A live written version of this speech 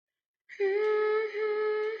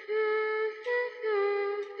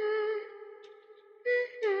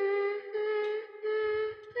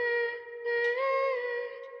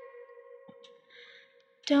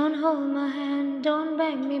Don't hold my hand, don't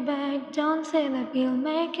beg me back, don't say that we'll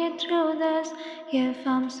make it through this. If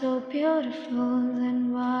I'm so beautiful,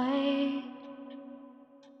 then why?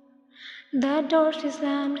 The doors we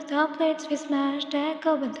slammed, the plates we smashed,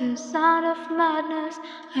 echo with the sound of madness.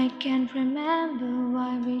 I can't remember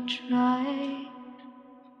why we tried.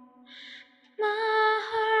 My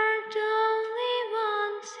heart only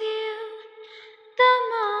wants you the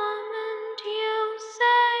moment you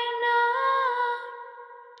say no.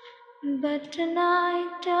 But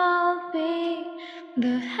tonight I'll be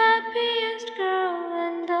the happiest girl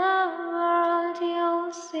in the world.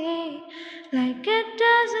 You'll see, like it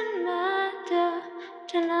doesn't matter.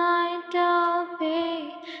 Tonight I'll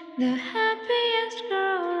be the happiest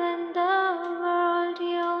girl in the world.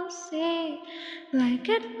 You'll see, like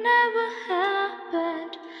it never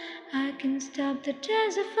happened. I can stop the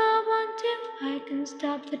tears if I want to. I can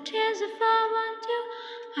stop the tears if I want to.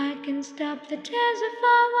 I can stop the tears if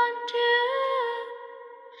I want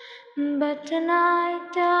to. But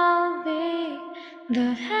tonight I'll be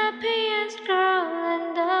the happiest girl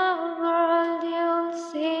in the world. You'll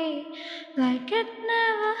see, like it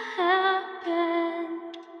never happened.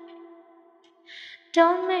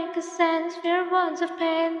 Don't make a sense, we're words of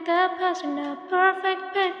pain. The past in a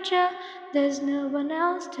perfect picture. There's no one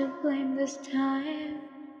else to blame this time.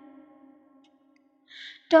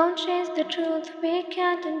 Don't chase the truth, we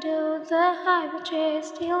can't undo the high we chase,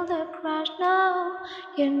 steal the crash. No,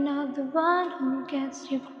 you're not the one who gets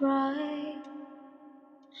you cry.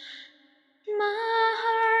 My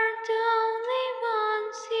heart only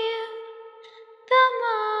wants you the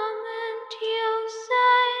moment you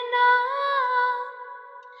say no.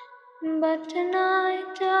 But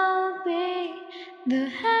tonight I'll be the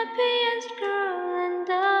happiest girl in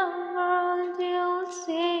the world. You'll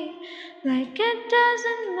see, like it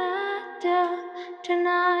doesn't matter.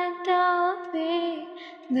 Tonight I'll be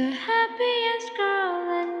the happiest girl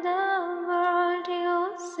in the world.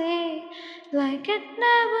 You'll see, like it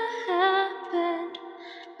never happened.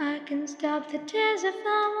 I can stop the tears if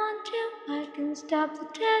I want to. I can stop the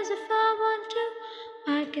tears if I want to.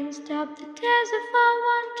 I can stop the tears if I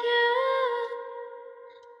want to.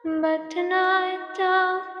 But tonight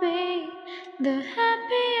I'll be the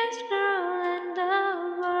happiest girl in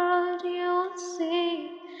the world. You'll see,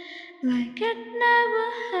 like it never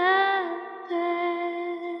happened.